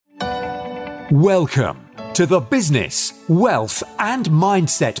Welcome to the Business, Wealth and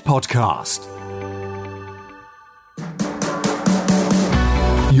Mindset Podcast.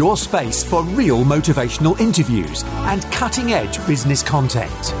 Your space for real motivational interviews and cutting-edge business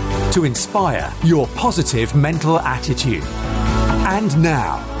content to inspire your positive mental attitude. And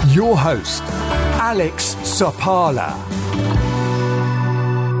now, your host, Alex Sopala.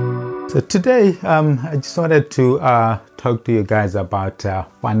 So today, I just wanted to talk to you guys about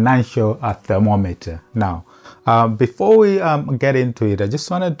financial thermometer. Now, before we get into it, I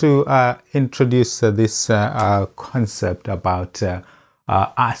just wanted to introduce this concept about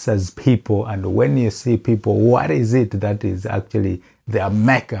us as people, and when you see people, what is it that is actually their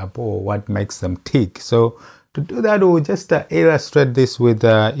makeup or what makes them tick. So to do that, we'll just illustrate this with,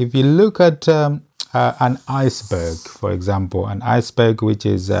 if you look at an iceberg, for example, an iceberg which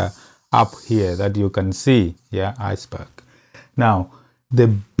is up here that you can see, iceberg. Now, the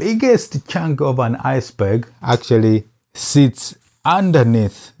biggest chunk of an iceberg actually sits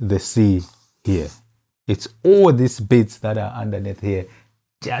underneath the sea here. It's all these bits that are underneath here.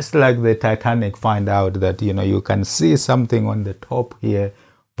 Just like the Titanic find out that, you can see something on the top here,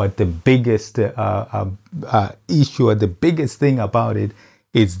 but the biggest issue or the biggest thing about it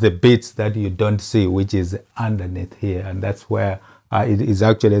is the bits that you don't see, which is underneath here. And that's where it is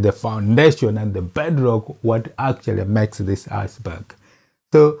actually the foundation and the bedrock what actually makes this iceberg.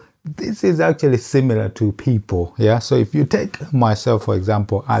 So this is actually similar to people. So if you take myself, for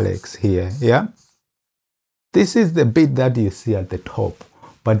example, Alex here, this is the bit that you see at the top.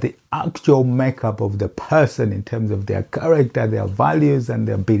 But the actual makeup of the person in terms of their character, their values and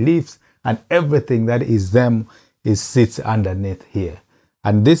their beliefs and everything that is them sits underneath here.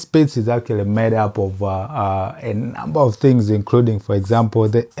 And this bit is actually made up of a number of things, including, for example,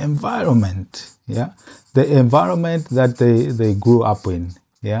 the environment. The environment that they grew up in.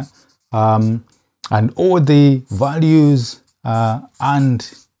 And all the values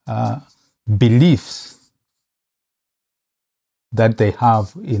and beliefs that they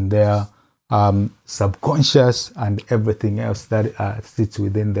have in their subconscious and everything else that sits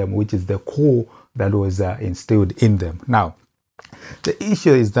within them, which is the core that was instilled in them. Now, the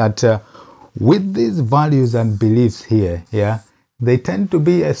issue is that with these values and beliefs here, they tend to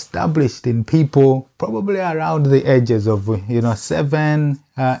be established in people probably around the ages of, 7,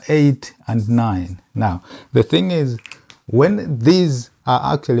 8, and 9. Now, the thing is, when these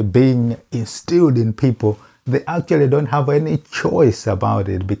are actually being instilled in people, they actually don't have any choice about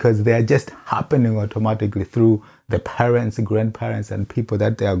it because they are just happening automatically through the parents, grandparents, and people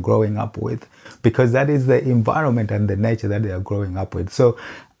that they are growing up with, because that is the environment and the nature that they are growing up with. So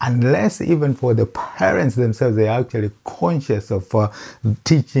unless even for the parents themselves, they are actually conscious of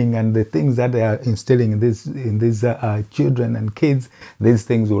teaching and the things that they are instilling in these children and kids, these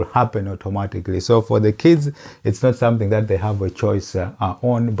things will happen automatically. So for the kids, it's not something that they have a choice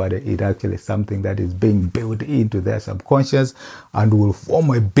on, but it actually is something that is being built into their subconscious and will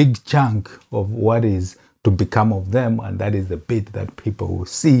form a big chunk of what is to become of them, and that is the bit that people will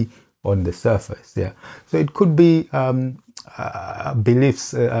see on the surface. So it could be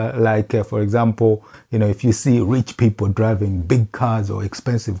beliefs like, for example, if you see rich people driving big cars or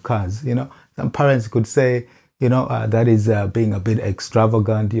expensive cars, some parents could say, that is being a bit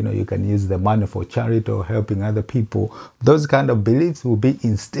extravagant. You can use the money for charity or helping other people. Those kind of beliefs will be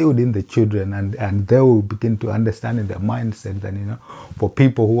instilled in the children, and they will begin to understand in their mindset that, for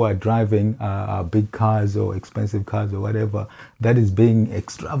people who are driving big cars or expensive cars or whatever, that is being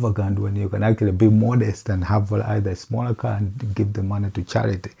extravagant when you can actually be modest and have either a smaller car and give the money to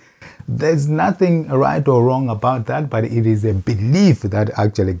charity. There's nothing right or wrong about that, but it is a belief that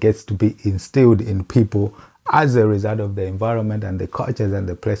actually gets to be instilled in people as a result of the environment and the cultures and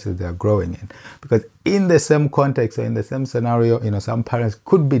the places they are growing in. Because in the same context or in the same scenario, some parents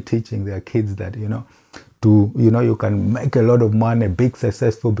could be teaching their kids that, you can make a lot of money, be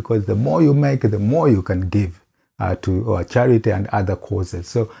successful, because the more you make, the more you can give to charity and other causes.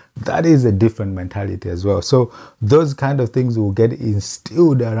 So that is a different mentality as well. So those kind of things will get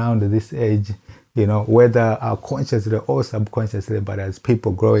instilled around this age, whether consciously or subconsciously, but as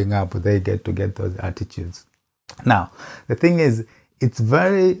people growing up, they get those attitudes. Now, the thing is, it's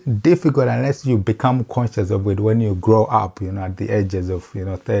very difficult unless you become conscious of it when you grow up, at the ages of,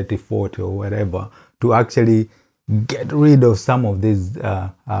 30, 40 or whatever, to actually get rid of some of these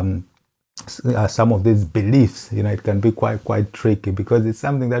beliefs. It can be quite tricky because it's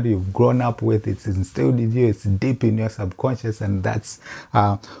something that you've grown up with, it's instilled in you, it's deep in your subconscious, and that's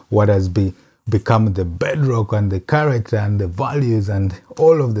what has become the bedrock and the character and the values and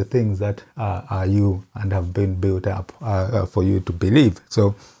all of the things that are you and have been built up for you to believe.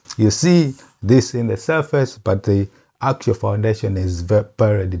 So you see this in the surface, but the actual foundation is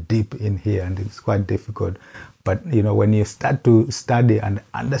buried deep in here, and it's quite difficult. But when you start to study and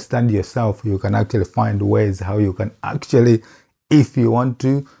understand yourself, you can actually find ways how you can actually, if you want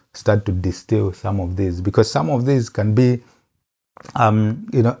to, start to distill some of these, because some of these can be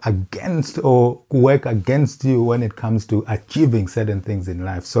against or work against you when it comes to achieving certain things in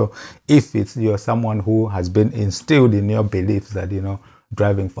life. So if you're someone who has been instilled in your beliefs that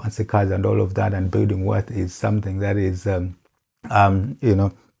driving fancy cars and all of that and building wealth is something that is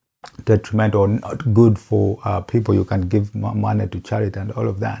detrimental or not good for people, you can give money to charity and all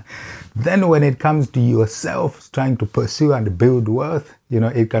of that. Then when it comes to yourself trying to pursue and build wealth,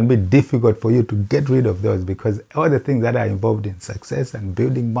 it can be difficult for you to get rid of those, because all the things that are involved in success and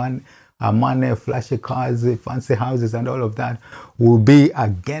building money, flashy cars, fancy houses and all of that will be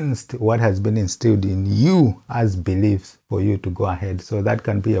against what has been instilled in you as beliefs for you to go ahead. So that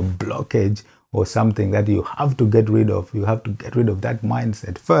can be a blockage or something that you have to get rid of. You have to get rid of that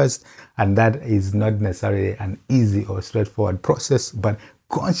mindset first, and that is not necessarily an easy or straightforward process, but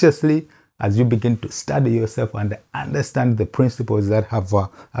consciously, as you begin to study yourself and understand the principles that have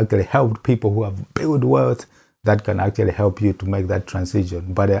actually helped people who have built wealth, that can actually help you to make that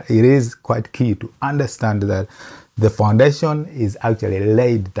transition. But it is quite key to understand that the foundation is actually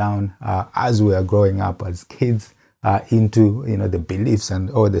laid down as we are growing up as kids, into the beliefs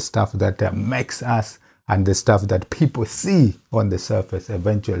and all the stuff that makes us, and the stuff that people see on the surface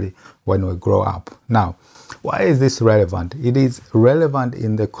eventually when we grow up. Now, why is this relevant? It is relevant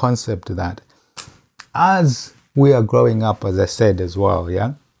in the concept that as we are growing up, as I said as well,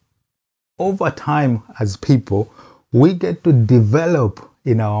 over time as people, we get to develop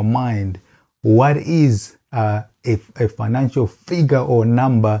in our mind what is a financial figure or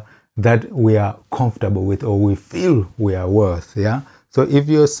number that we are comfortable with, or we feel we are worth. So if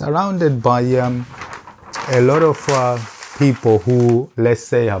you're surrounded by a lot of people who, let's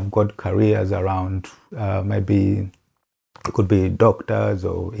say, have got careers around, maybe it could be doctors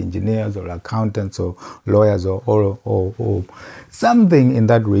or engineers or accountants or lawyers or something in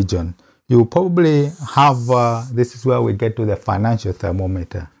that region, you probably have, this is where we get to the financial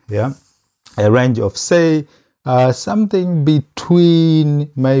thermometer, a range of, say, something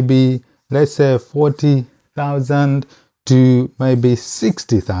between maybe, let's say, 40,000 to maybe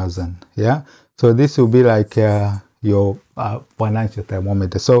 60,000. So this will be like your financial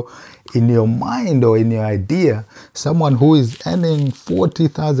thermometer. So in your mind or in your idea, someone who is earning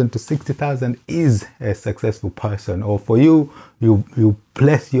 40,000 to 60,000 is a successful person. Or for you, you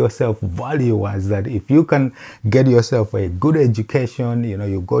place yourself value-wise that if you can get yourself a good education,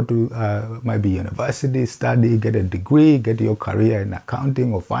 you go to maybe university, study, get a degree, get your career in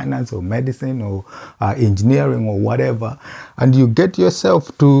accounting or finance or medicine or engineering or whatever, and you get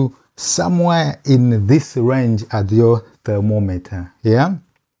yourself to somewhere in this range at your thermometer,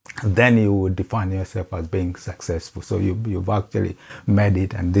 then you would define yourself as being successful. So you've actually made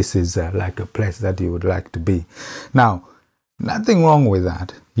it, and this is like a place that you would like to be. Now, nothing wrong with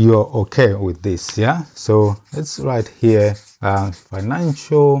that. You're okay with this, So let's write here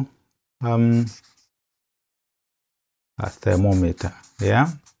financial thermometer,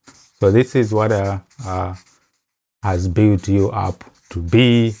 So this is what has built you up to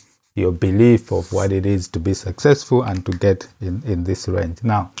be, your belief of what it is to be successful and to get in this range.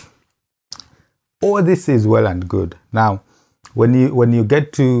 Now, all this is well and good. Now, when you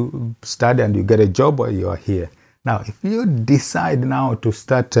get to study and you get a job while you are here, now if you decide now to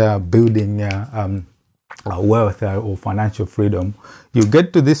start building wealth or financial freedom, you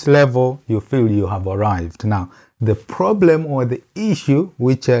get to this level, you feel you have arrived. Now, the problem or the issue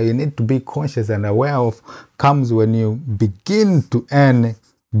which you need to be conscious and aware of comes when you begin to earn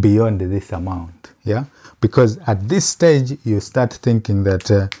beyond this amount, because at this stage you start thinking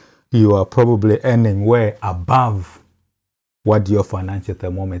that you are probably earning way above what your financial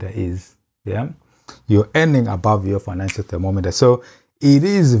thermometer is. You're earning above your financial thermometer, so it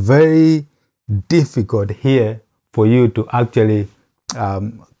is very difficult here for you to actually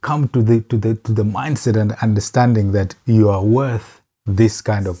come to the mindset and understanding that you are worth this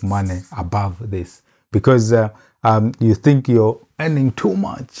kind of money above this, because you think you're earning too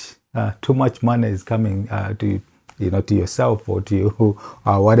much money is coming to to yourself or to you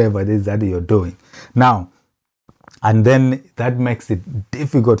or whatever it is that you're doing now, and then that makes it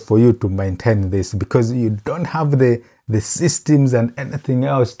difficult for you to maintain this, because you don't have the systems and anything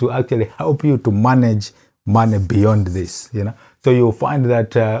else to actually help you to manage money beyond this. So you'll find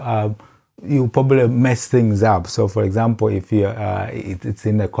that you probably mess things up. So, for example, if you it's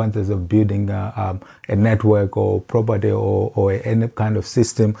in the context of building a network or property or any kind of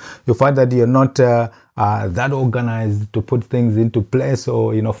system, you find that you're not that organized to put things into place,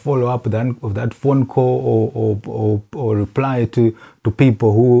 or follow up that phone call or reply to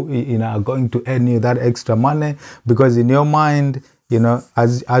people who are going to earn you that extra money, because in your mind,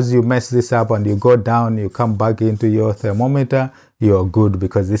 as you mess this up and you go down, you come back into your thermometer, you're good,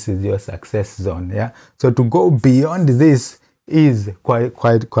 because this is your success zone. Yeah. So to go beyond this is quite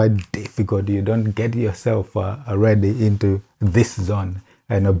difficult. You don't get yourself ready into this zone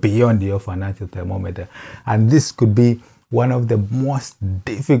and beyond your financial thermometer. And this could be one of the most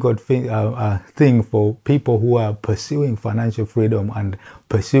difficult thing for people who are pursuing financial freedom and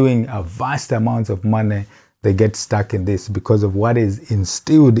pursuing vast amounts of money. They get stuck in this because of what is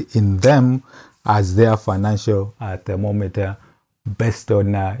instilled in them as their financial thermometer, based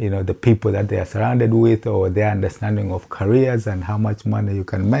on the people that they are surrounded with, or their understanding of careers and how much money you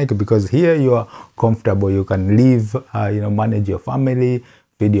can make. Because here you are comfortable, you can live, manage your family,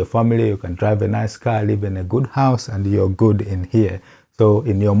 feed your family, you can drive a nice car, live in a good house, and you're good in here. So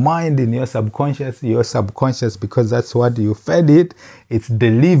in your mind, in your subconscious, because that's what you fed it, it's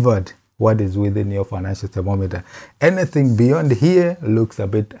delivered what is within your financial thermometer. Anything beyond here looks a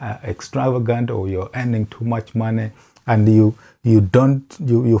bit extravagant, or you're earning too much money, and you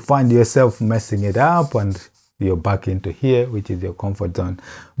find yourself messing it up, and you're back into here, which is your comfort zone.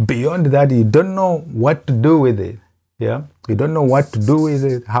 Beyond that, you don't know what to do with it. Yeah, you don't know what to do with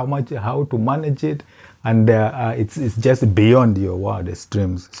it, how to manage it, and it's just beyond your wildest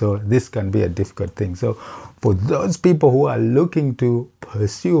dreams. So this can be a difficult thing. So for those people who are looking to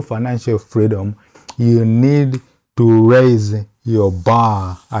pursue financial freedom, you need to raise your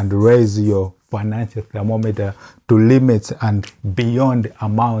bar and raise your financial thermometer to limits and beyond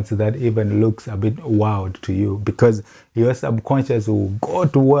amounts that even looks a bit wild to you, because your subconscious will go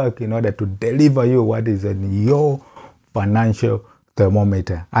to work in order to deliver you what is in your financial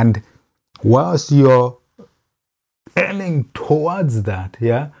thermometer. And whilst you're aiming towards that,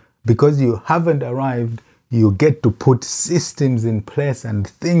 because you haven't arrived, you get to put systems in place and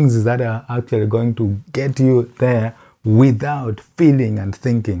things that are actually going to get you there without feeling and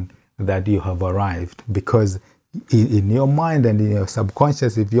thinking that you have arrived. Because in your mind and in your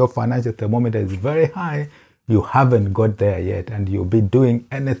subconscious, if your financial thermometer is very high, you haven't got there yet, and you'll be doing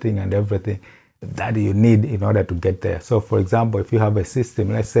anything and everything that you need in order to get there. So for example, if you have a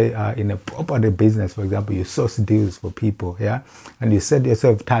system, let's say in a property business, for example, you source deals for people, and you set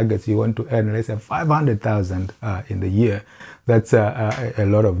yourself targets. You want to earn, let's say, 500,000 in the year. That's a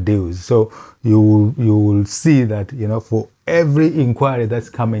lot of deals. So you will see that, for every inquiry that's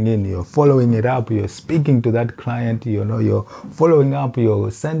coming in, you're following it up, you're speaking to that client, you're following up,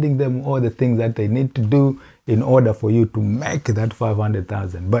 you're sending them all the things that they need to do in order for you to make that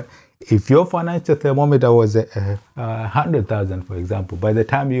 500,000. But if your financial thermometer was 100,000, for example, by the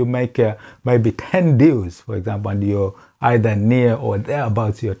time you make maybe 10 deals, for example, and you're either near or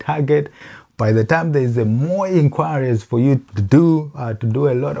thereabouts your target, by the time there's more inquiries for you to do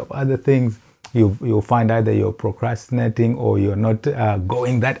a lot of other things, you'll find either you're procrastinating or you're not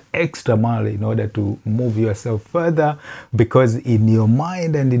going that extra mile in order to move yourself further, because in your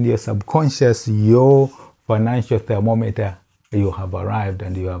mind and in your subconscious, your financial thermometer, you have arrived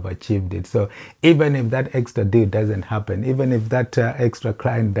and you have achieved it. So even if that extra deal doesn't happen, even if that extra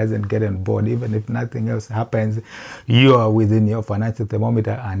client doesn't get on board, even if nothing else happens, you are within your financial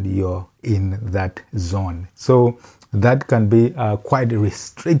thermometer and you're in that zone. So that can be quite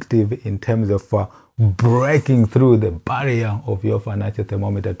restrictive in terms of breaking through the barrier of your financial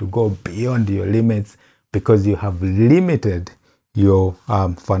thermometer to go beyond your limits, because you have limited your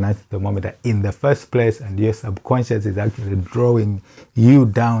financial thermometer in the first place, and your subconscious is actually drawing you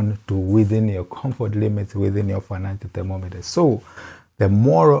down to within your comfort limits, within your financial thermometer. So the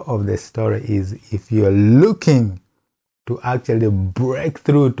moral of the story is, if you're looking to actually break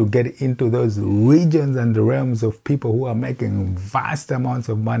through to get into those regions and realms of people who are making vast amounts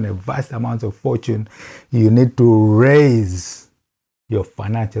of money, vast amounts of fortune, you need to raise your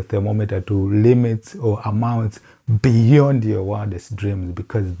financial thermometer to limits or amounts beyond your wildest dreams,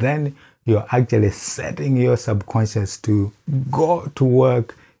 because then you're actually setting your subconscious to go to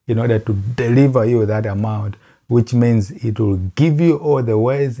work in order to deliver you that amount, which means it will give you all the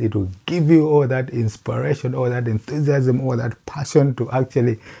ways, it will give you all that inspiration, all that enthusiasm, all that passion to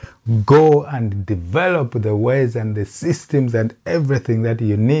actually go and develop the ways and the systems and everything that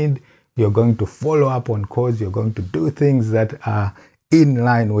you need. You're going to follow up on calls, you're going to do things that are in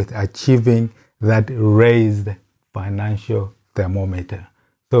line with achieving that raised financial thermometer.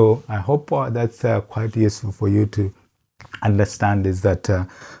 So I hope that's quite useful for you to understand, is that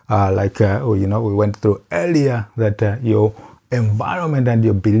we went through earlier, that your environment and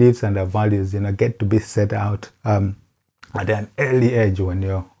your beliefs and values get to be set out at an early age when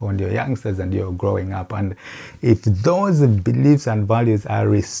you're youngsters and you're growing up. And if those beliefs and values are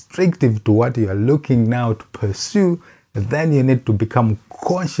restrictive to what you're looking now to pursue, then you need to become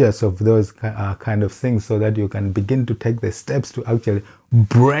conscious of those kind of things, so that you can begin to take the steps to actually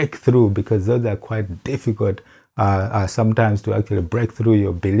break through, because those are quite difficult sometimes to actually break through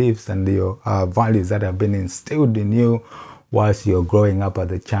your beliefs and your values that have been instilled in you whilst you're growing up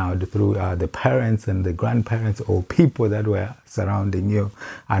as a child, through the parents and the grandparents or people that were surrounding you.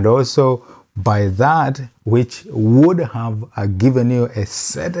 And also by that, which would have given you a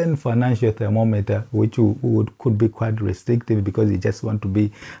certain financial thermometer, which could be quite restrictive, because you just want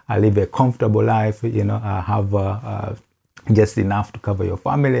to live a comfortable life, have just enough to cover your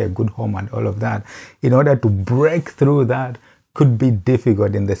family, a good home and all of that. In order to break through that could be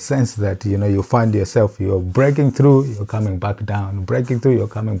difficult, in the sense that you find yourself, you're breaking through, you're coming back down, breaking through, you're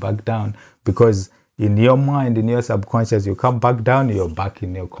coming back down, because in your mind, in your subconscious, you come back down, you're back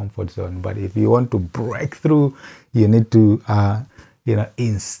in your comfort zone. But if you want to break through, you need to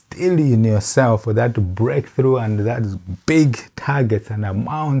instill in yourself that breakthrough and that big targets and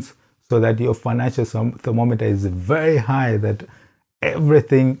amounts, so that your financial thermometer is very high, that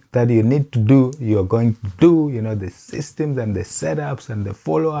everything that you need to do, you're going to do, the systems and the setups and the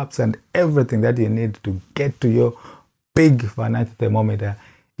follow-ups and everything that you need to get to your big financial thermometer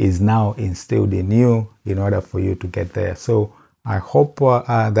is now instilled in you in order for you to get there. So I hope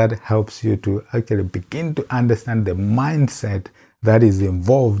that helps you to actually begin to understand the mindset that is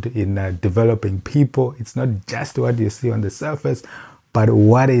involved in developing people. It's not just what you see on the surface, but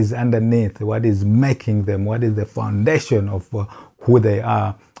what is underneath, what is making them, what is the foundation of who they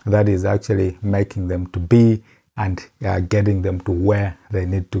are, that is actually making them to be and getting them to where they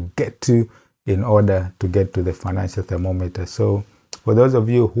need to get to in order to get to the financial thermometer. So for those of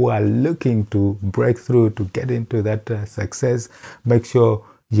you who are looking to break through, to get into that success, make sure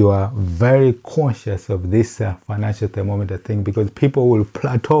you are very conscious of this financial thermometer thing, because people will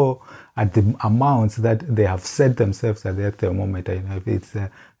plateau at the amounts that they have set themselves at their thermometer. If it's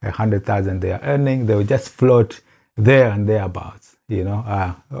 100,000 they are earning, they will just float there and thereabouts.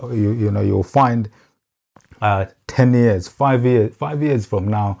 You'll find 10 years, 5 years from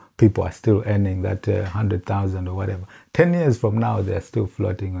now, people are still earning that 100,000 or whatever. 10 years from now, they're still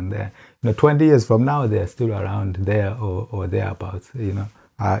floating on there. 20 years from now, they're still around there or thereabouts,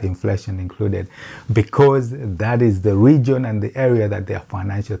 inflation included, because that is the region and the area that their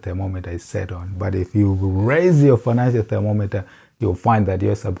financial thermometer is set on. But if you raise your financial thermometer, you'll find that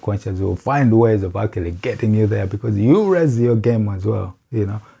your subconscious will find ways of actually getting you there, because you raise your game as well.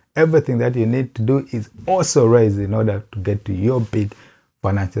 Everything that you need to do is also raised in order to get to your big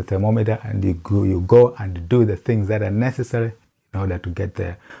financial thermometer, and you go and do the things that are necessary in order to get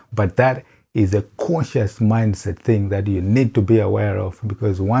there. But that is a conscious mindset thing that you need to be aware of,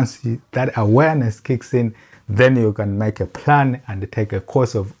 because once that awareness kicks in, then you can make a plan and take a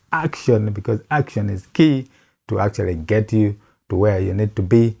course of action, because action is key to actually get you to where you need to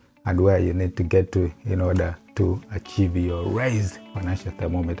be and where you need to get to in order to achieve your raised financial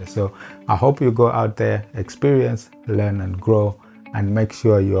thermometer. So I hope you go out there, experience, learn and grow, and make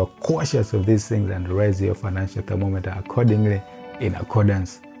sure you're cautious of these things and raise your financial thermometer accordingly, in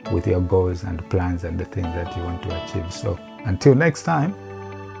accordance with your goals and plans and the things that you want to achieve. So until next time,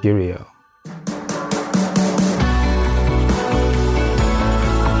 cheerio.